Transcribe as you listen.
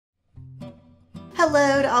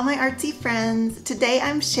Hello to all my artsy friends. Today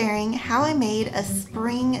I'm sharing how I made a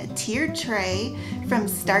spring tiered tray from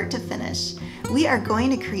start to finish. We are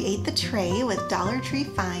going to create the tray with Dollar Tree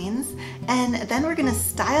finds, and then we're going to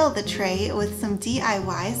style the tray with some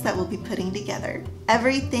DIYs that we'll be putting together.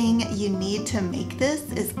 Everything you need to make this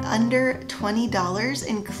is under $20,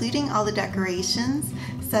 including all the decorations,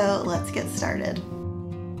 so let's get started.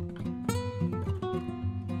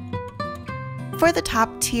 For the top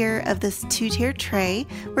tier of this two-tier tray,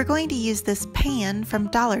 we're going to use this pan from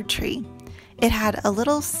Dollar Tree. It had a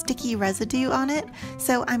little sticky residue on it,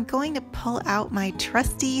 so I'm going to pull out my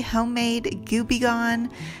trusty homemade Goo Be Gone.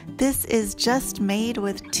 This is just made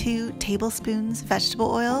with 2 tablespoons vegetable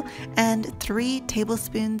oil and 3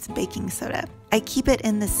 tablespoons baking soda. I keep it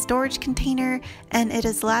in this storage container, and it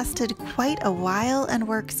has lasted quite a while and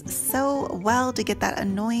works so well to get that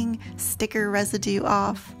annoying sticker residue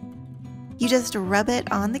off. You just rub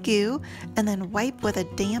it on the goo and then wipe with a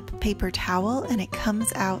damp paper towel and it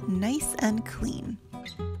comes out nice and clean.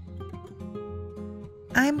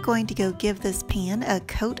 I'm going to go give this pan a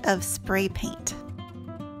coat of spray paint.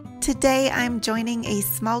 Today I'm joining a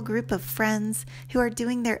small group of friends who are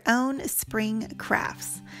doing their own spring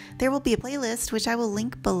crafts. There will be a playlist which I will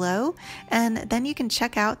link below, and then you can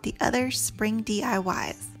check out the other spring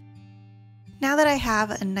DIYs. Now that I have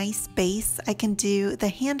a nice base, I can do the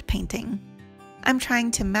hand painting. I'm trying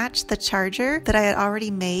to match the charger that I had already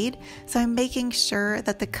made, so I'm making sure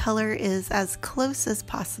that the color is as close as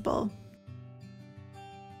possible.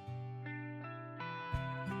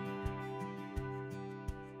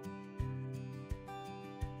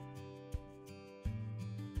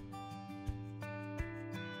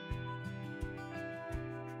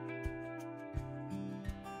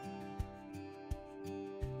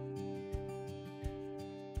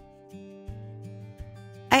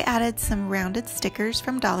 I added some rounded stickers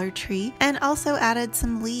from Dollar Tree and also added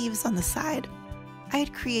some leaves on the side. I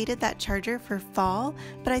had created that charger for fall,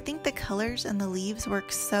 but I think the colors and the leaves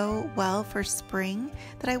work so well for spring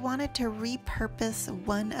that I wanted to repurpose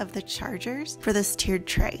one of the chargers for this tiered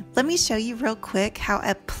tray. Let me show you real quick how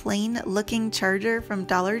a plain looking charger from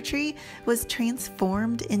Dollar Tree was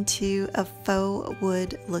transformed into a faux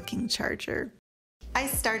wood looking charger. I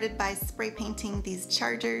started by spray painting these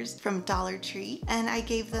chargers from Dollar Tree, and I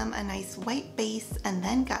gave them a nice white base and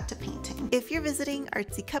then got to painting. If you're visiting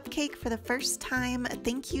Artsy Cupcake for the first time,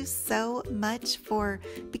 thank you so much for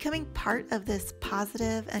becoming part of this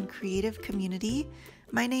positive and creative community.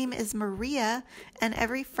 My name is Maria, and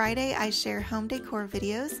every Friday I share home decor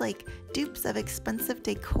videos like dupes of expensive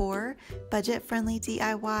decor, budget-friendly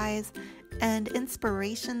DIYs, and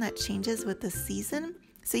inspiration that changes with the season,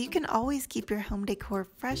 so you can always keep your home decor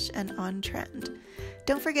fresh and on trend.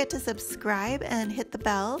 Don't forget to subscribe and hit the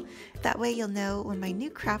bell. That way you'll know when my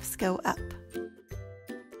new crafts go up.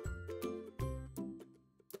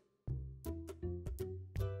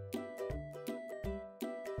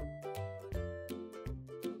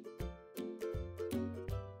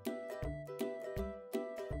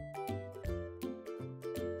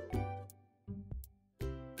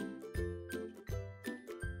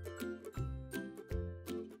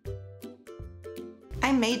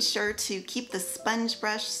 I made sure to keep the sponge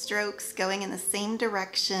brush strokes going in the same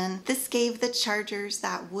direction. This gave the chargers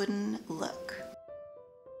that wooden look.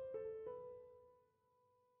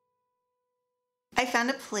 I found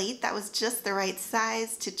a plate that was just the right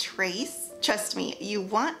size to trace. Trust me, you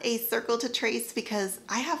want a circle to trace because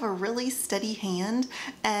I have a really steady hand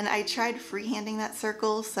and I tried freehanding that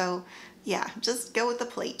circle, so yeah, just go with the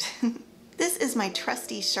plate. This is my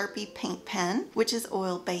trusty Sharpie paint pen, which is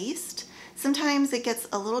oil-based. Sometimes it gets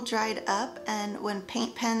a little dried up, and when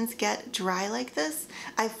paint pens get dry like this,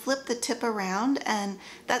 I flip the tip around and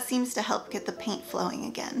that seems to help get the paint flowing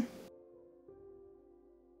again.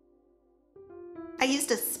 I used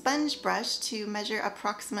a sponge brush to measure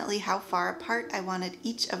approximately how far apart I wanted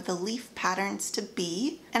each of the leaf patterns to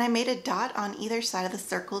be, and I made a dot on either side of the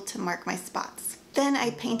circle to mark my spots. Then I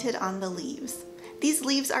painted on the leaves. These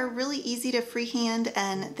leaves are really easy to freehand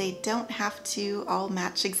and they don't have to all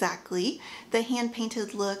match exactly. The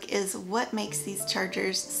hand-painted look is what makes these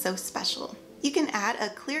chargers so special. You can add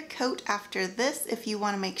a clear coat after this if you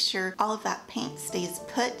want to make sure all of that paint stays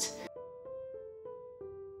put.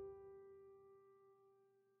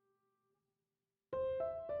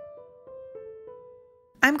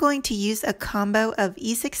 I'm going to use a combo of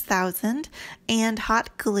E6000 and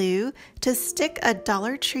hot glue to stick a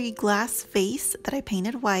Dollar Tree glass vase that I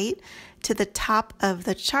painted white to the top of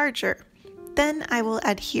the charger. Then I will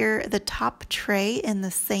adhere the top tray in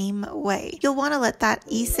the same way. You'll want to let that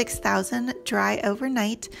E6000 dry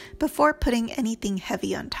overnight before putting anything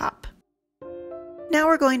heavy on top. Now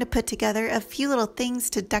we're going to put together a few little things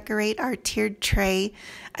to decorate our tiered tray.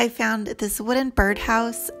 I found this wooden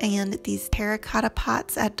birdhouse and these terracotta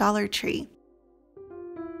pots at Dollar Tree.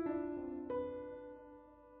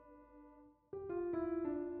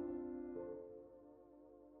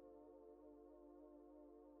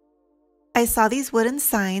 I saw these wooden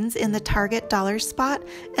signs in the Target dollar spot,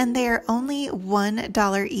 and they are only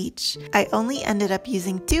 $1 each. I only ended up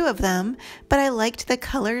using 2 of them, but I liked the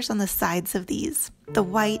colors on the sides of these. The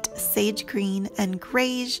white, sage green, and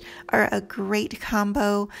grayish are a great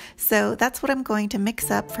combo, so that's what I'm going to mix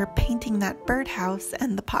up for painting that birdhouse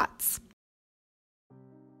and the pots.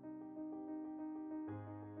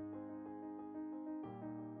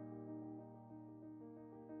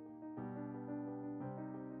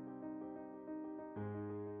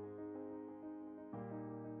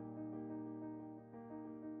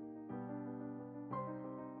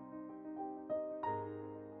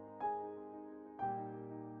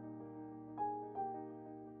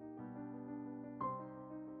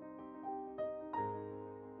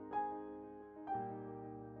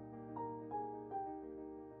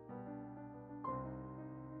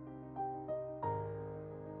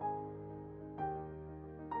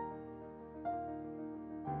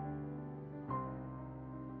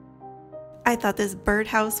 I thought this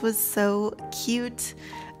birdhouse was so cute.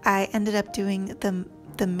 I ended up doing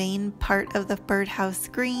the main part of the birdhouse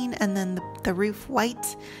green and then the roof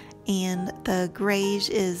white, and the grayish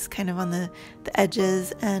is kind of on the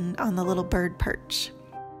edges and on the little bird perch.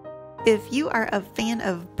 If you are a fan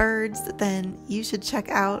of birds, then you should check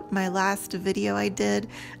out my last video I did.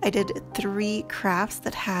 I did 3 crafts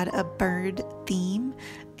that had a bird theme,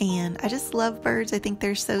 and I just love birds. I think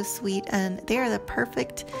they're so sweet, and they are the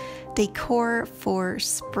perfect decor for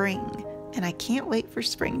spring, and I can't wait for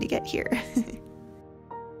spring to get here.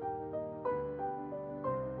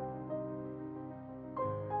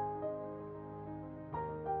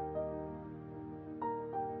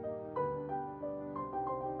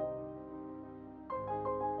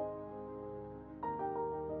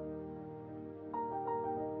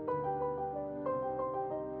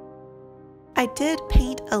 I did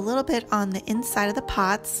paint a little bit on the inside of the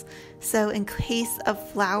pots, so in case a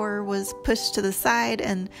flower was pushed to the side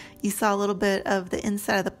and you saw a little bit of the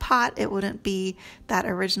inside of the pot, it wouldn't be that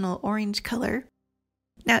original orange color.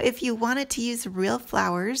 Now, if you wanted to use real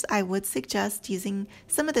flowers, I would suggest using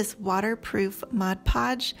some of this waterproof Mod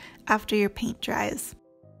Podge after your paint dries.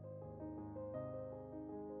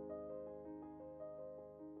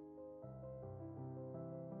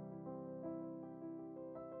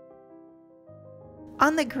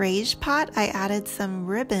 On the grayish pot, I added some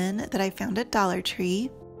ribbon that I found at Dollar Tree.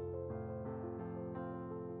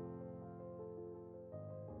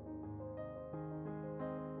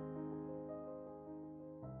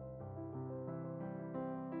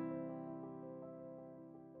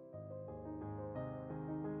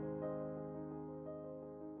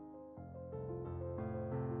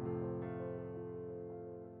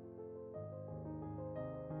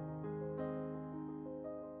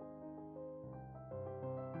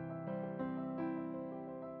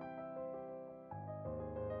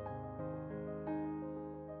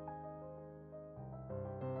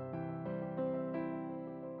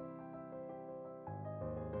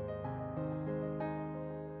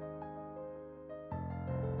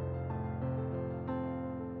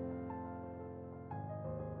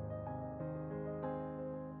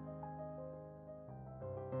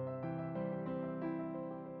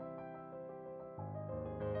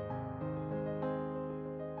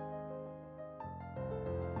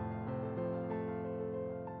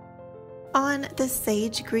 On the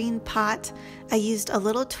sage green pot, I used a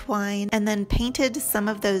little twine and then painted some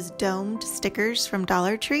of those domed stickers from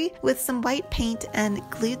Dollar Tree with some white paint and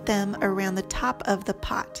glued them around the top of the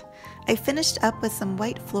pot. I finished up with some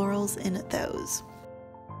white florals in those.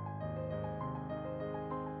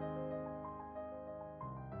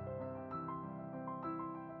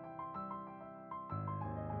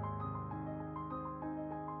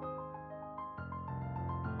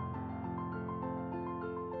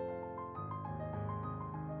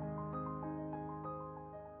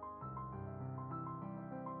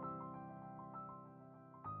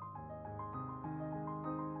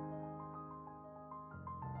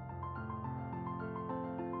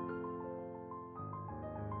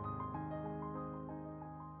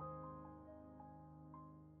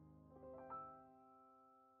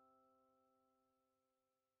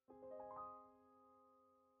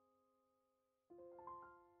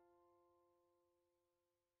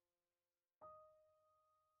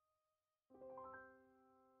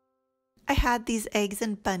 had these eggs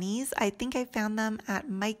and bunnies. I think I found them at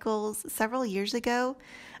Michael's several years ago.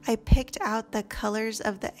 I picked out the colors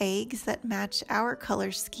of the eggs that match our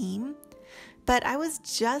color scheme. But I was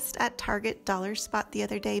just at Target Dollar Spot the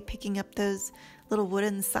other day picking up those little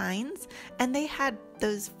wooden signs, and they had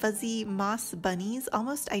those fuzzy moss bunnies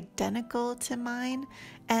almost identical to mine,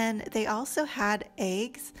 and they also had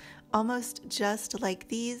eggs almost just like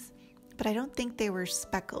these, but I don't think they were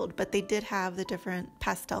speckled, but they did have the different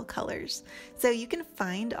pastel colors. So you can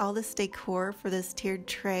find all this decor for this tiered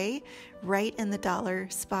tray right in the Dollar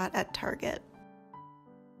Spot at Target.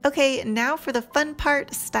 Okay, now for the fun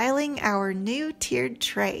part, styling our new tiered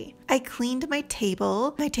tray. I cleaned my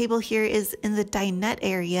table. My table here is in the dinette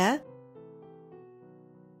area.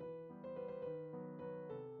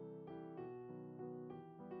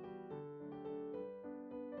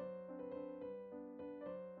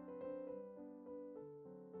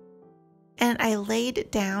 And I laid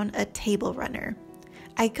down a table runner.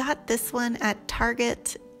 I got this one at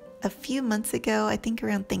Target a few months ago, I think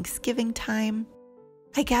around Thanksgiving time.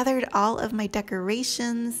 I gathered all of my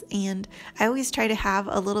decorations, and I always try to have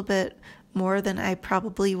a little bit more than I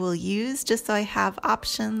probably will use, just so I have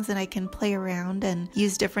options and I can play around and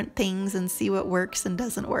use different things and see what works and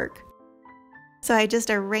doesn't work. So I just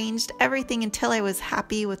arranged everything until I was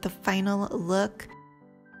happy with the final look.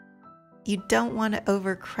 You don't want to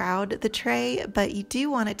overcrowd the tray, but you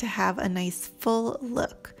do want it to have a nice full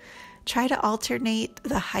look. Try to alternate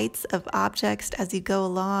the heights of objects as you go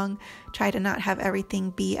along. Try to not have everything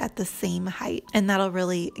be at the same height, and that'll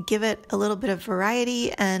really give it a little bit of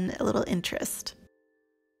variety and a little interest.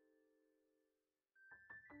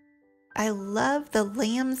 I love the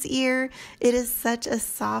lamb's ear. It is such a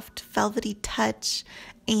soft velvety touch,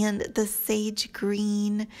 and the sage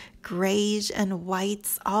green, grays, and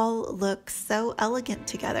whites all look so elegant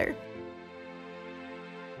together.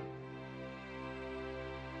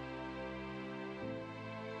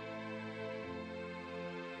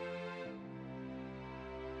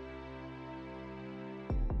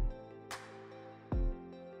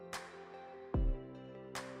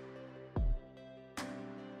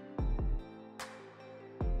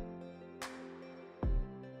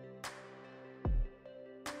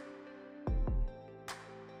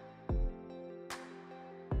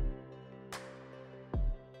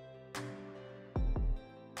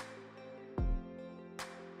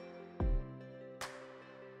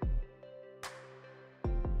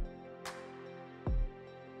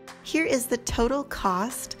 Here is the total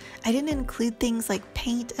cost. I didn't include things like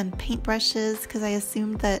paint and paintbrushes because I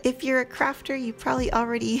assumed that if you're a crafter, you probably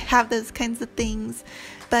already have those kinds of things.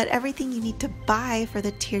 But everything you need to buy for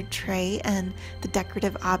the tiered tray and the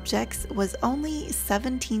decorative objects was only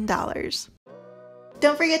 $17.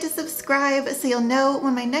 Don't forget to subscribe so you'll know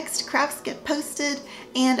when my next crafts get posted,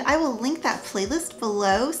 and I will link that playlist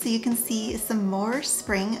below so you can see some more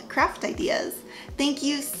spring craft ideas. Thank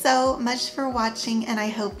you so much for watching, and I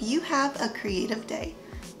hope you have a creative day.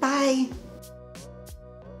 Bye!